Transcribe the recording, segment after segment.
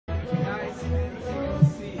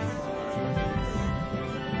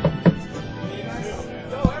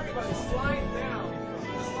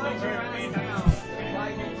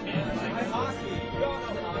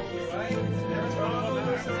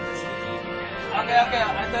Okay,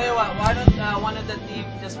 I tell you what, why don't one of the team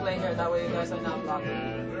just play here, that way you guys are not blocked.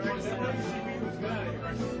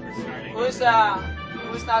 Who's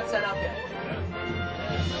not set up yet?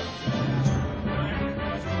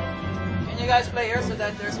 Can you guys play here so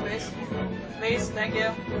that there's space? Please, thank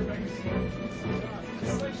you.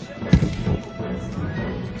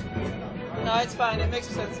 No, it's fine, it makes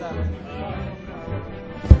sense now.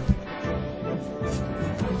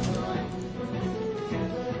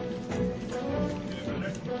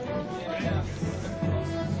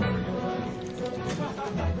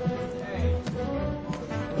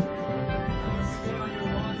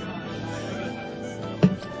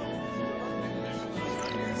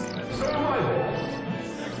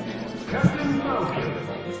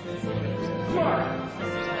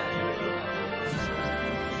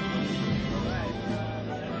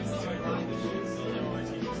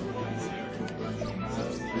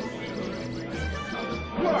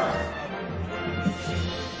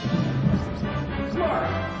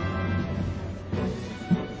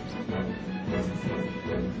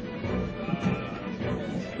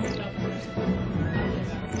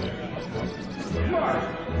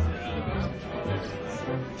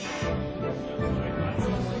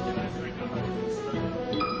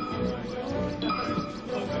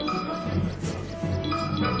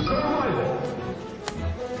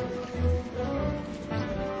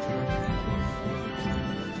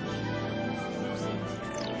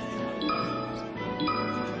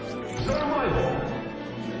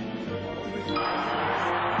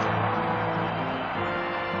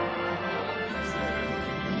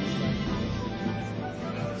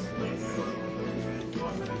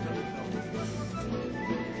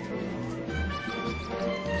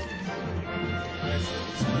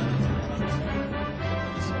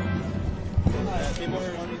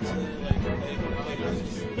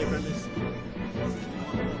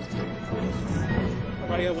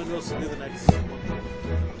 Windrose to do the next.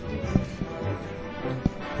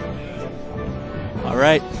 All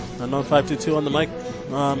right, unknown 522 on the mic.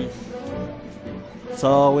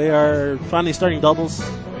 So we are finally starting doubles.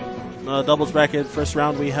 Doubles bracket. First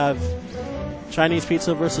round we have Chinese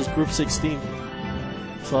Pizza versus Group 16.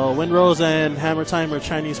 So Windrose and Hammertime are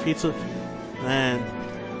Chinese Pizza, and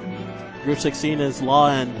Group 16 is Law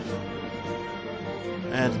and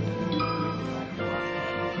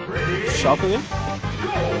Chalcogen.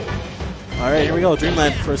 Alright, here we go.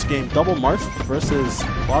 Dreamland first game. Double Marth versus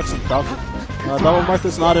Law+Chalcogen. Double Marth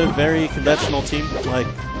is not a very conventional team. Like,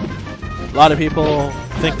 a lot of people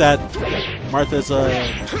think that Marth is a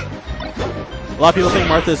lot of people think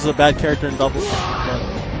Marth is a bad character in doubles.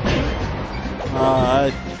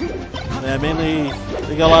 But, yeah, mainly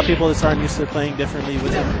they got a lot of people that aren't used to playing differently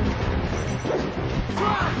with him.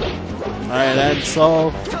 Alright, and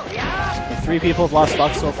so 3 people have lost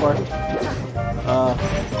stocks so far.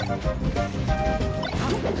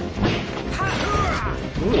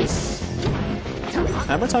 Ooh, is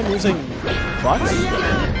Hammertime using Fox?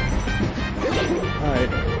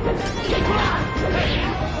 Alright.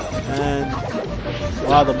 And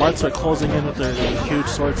wow, the Marths are closing in with their huge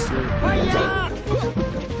swords here.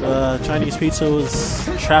 Chinese Pizza was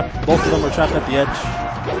trapped, both of them were trapped at the edge.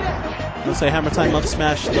 Let's say Hammertime up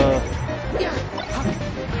smash the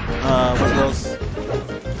Windrose.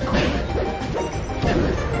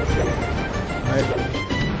 Alright.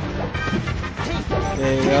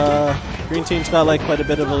 Green team's got like quite a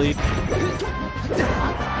bit of a lead.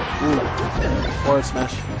 Ooh, forward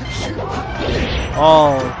smash.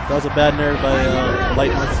 Oh, that was a bad nerve by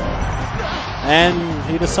Light Marth. And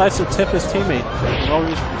he decides to tip his teammate for no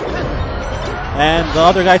reason. And the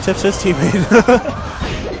other guy tips his teammate.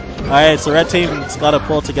 Alright, so red team's got to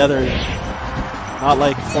pull together. Not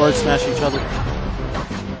like forward smash each other.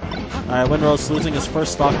 Alright, Windrose losing his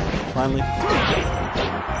first stock, finally.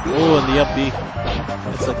 Ooh, and the up B.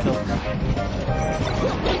 That's a kill.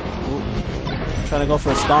 Ooh. Trying to go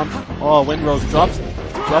for a stomp. Oh, Windrose drops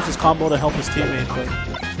his combo to help his teammate, but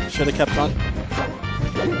should have kept on.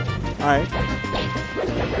 Alright.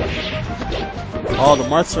 Oh, the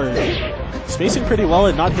Marths are spacing pretty well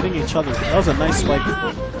and not hitting each other. That was a nice spike.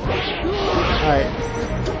 Alright.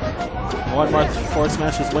 One Marth forward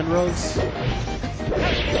smashes Windrose. I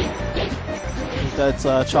think that's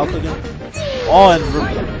Chalcogen. Oh, and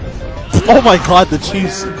oh my god, the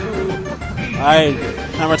cheese. Alright,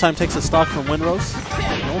 Hammertime takes a stock from Windrose.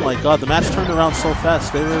 Oh my god, the match turned around so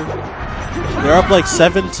fast. They were up like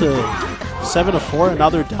 7-2 7-4, and now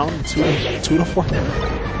they're down 2-4. Oh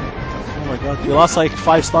my god, they lost like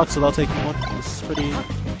 5 stocks without taking one. This is pretty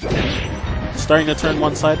starting to turn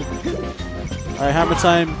one-sided. Alright, Hammer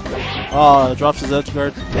Time. Drops his edge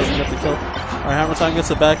guard, doesn't get the kill. Alright, Hammer Time gets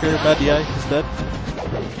a backer, bad DI, he's dead.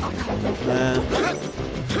 And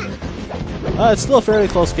it's still a fairly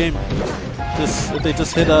close game. If they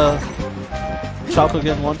just hit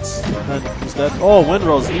Chalcogen once, then he's dead. Oh,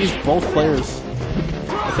 Windrose used both players.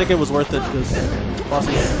 I think it was worth it because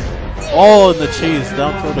bosses. Oh, and the cheese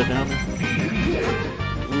down throw to down.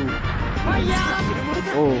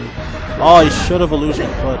 Oh, he should have illusion,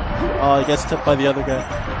 but he gets tipped by the other guy.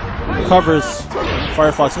 Recovers.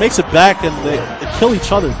 Firefox makes it back, and they kill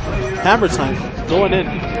each other. Hammer Time going in,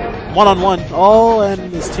 one-on-one. Oh,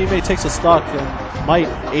 and his teammate takes a stock and might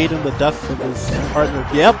aid in the death of his partner.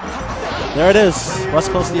 Yep, there it is.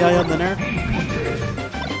 West Coast DI on the nair.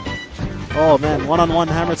 Oh man, one-on-one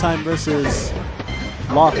Hammer Time versus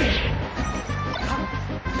Law.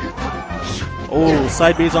 Oh,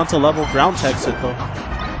 side B's onto level. Ground techs it though.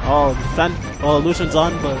 Oh, illusion's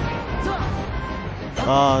on, but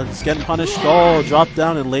it's getting punished. Oh, drop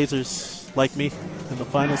down and lasers like me in the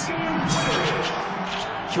finals.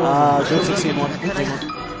 Group 16 won.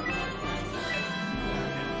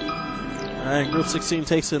 Alright, Group 16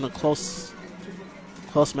 takes in a close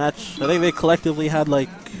match. I think they collectively had like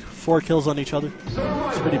 4 kills on each other.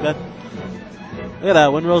 It's pretty bad. Look at that,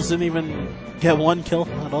 Windrose didn't even get 1 kill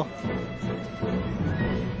at all.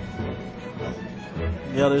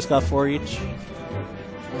 The others got 4 each.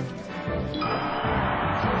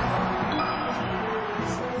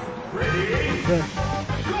 Okay.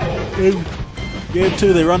 Game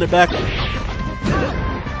 2, they run it back.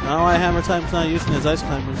 Now Hammer Time's not using his ice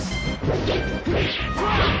climbers.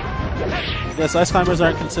 I guess ice climbers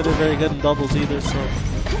aren't considered very good in doubles either, so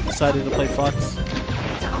decided to play Fox.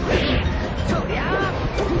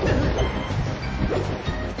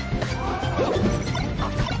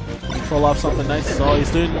 Pull off something nice. Oh,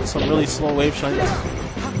 he's doing some really slow wave shines.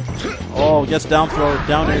 Oh, gets down throw,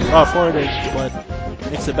 down air, forward air, but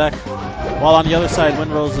makes it back. While on the other side,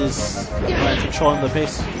 Windrose is controlling the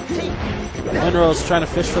pace. Windrose trying to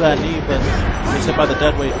fish for that knee, but gets hit by the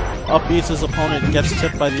dead weight. Up beats his opponent and gets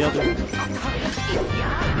tipped by the other.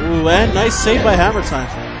 Ooh, and nice save by Hammer Time.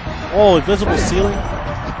 Oh, invisible ceiling.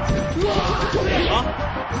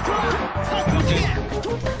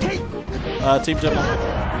 Team Demo.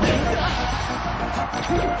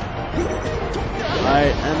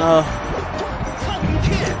 Alright, and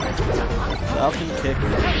Falcon kick.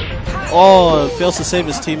 Oh, fails to save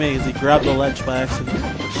his teammate as he grabbed the ledge by accident.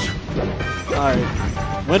 Alright.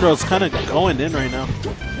 Windrose kind of going in right now.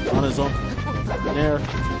 On his own. Nair.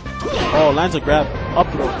 Oh, lands a grab. Up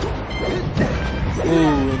throw.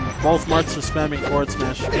 Ooh, and both marks are spamming forward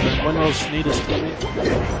smash. Windrose need his teammate.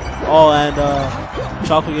 Oh, and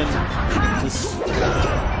Chalcogen just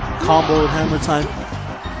comboed Hammer Time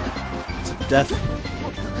to death.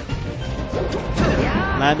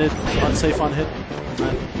 Landed, unsafe on hit.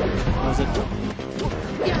 That was it.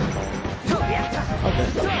 Okay.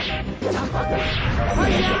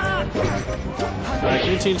 Alright,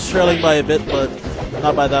 green team's trailing by a bit, but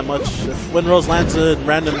not by that much. If Windrose lands a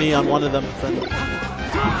random knee on one of them, then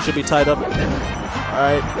should be tied up.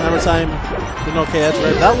 Alright, Hammer Time, did an okay edge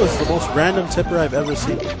right. That was the most random tipper I've ever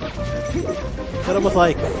seen. Hit him with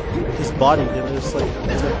like his body, and just like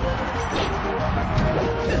tip.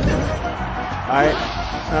 Alright,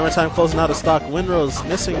 Hammer Time closing out of stock. Windrose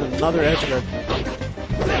missing another edge guard.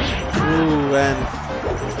 Ooh, and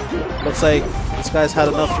looks like this guy's had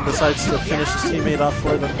enough and decides to finish his teammate off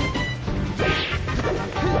for them.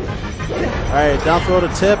 Alright, down throw to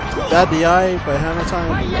tip. Bad DI by Hammer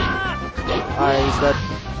Time. Alright, he's dead.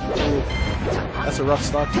 Ooh, that's a rough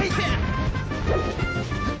stock.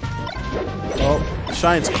 Oh,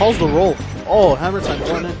 Shines calls the roll. Oh, Hammer Time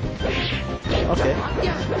going in. Okay.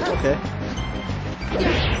 Okay.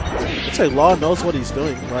 Looks like Law knows what he's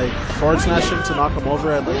doing. Like, forward smashing to knock him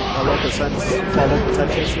over at like a low percent, follow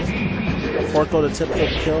protection. Forward go to tip,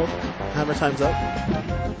 kill. Hammer Time's up.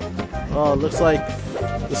 Oh, looks like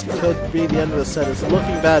this could be the end of the set. It's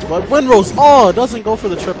looking bad, but Windrose, oh, doesn't go for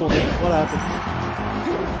the triple knee. What happened?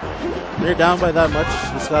 They're down by that much.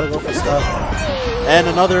 Just gotta go for stuff. And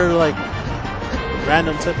another, like,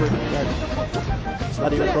 random tipper. It's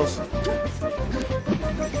not even close.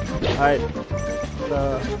 Alright.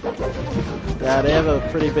 Yeah, they have a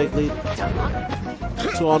pretty big lead.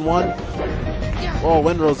 2-on-1. Oh,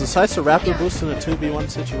 Windrose decides to rapid boost in a 2v1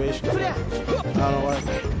 situation. I don't know why.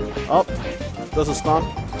 Oh, does a stomp.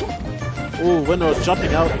 Ooh, Windrose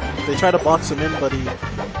jumping out. They try to box him in, but he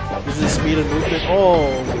uses speed and movement.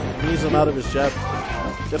 Oh, knees him out of his jab.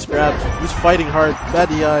 Gets grabbed. He's fighting hard. Bad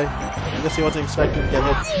DI. I guess he wasn't expecting to get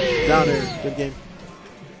hit. Down there. Good game.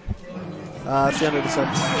 It's the end of the set.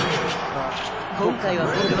 今回は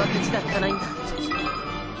ボールは口が利かないんだ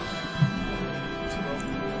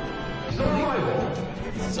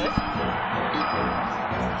Sorry?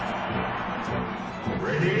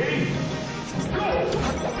 Ready? Go!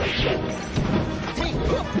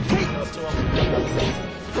 That's too well.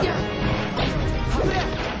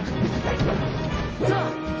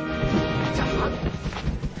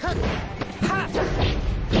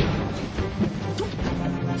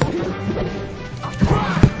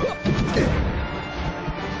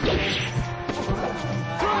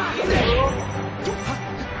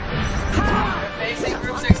 Facing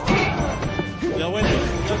group 16. Yeah, wait.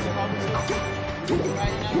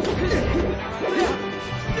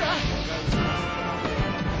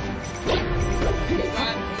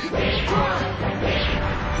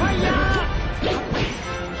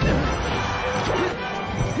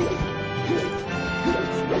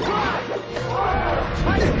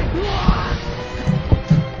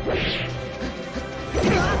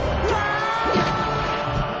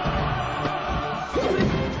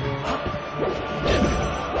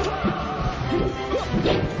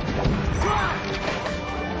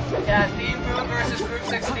 Yeah, team group versus group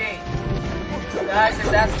 16. Guys, if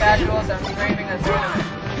that's casuals, I'm screaming a tournament.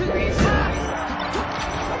 Please.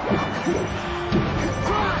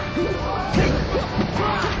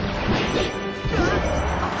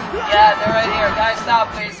 Yeah, they're right here. Guys,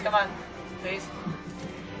 stop, please. Come on.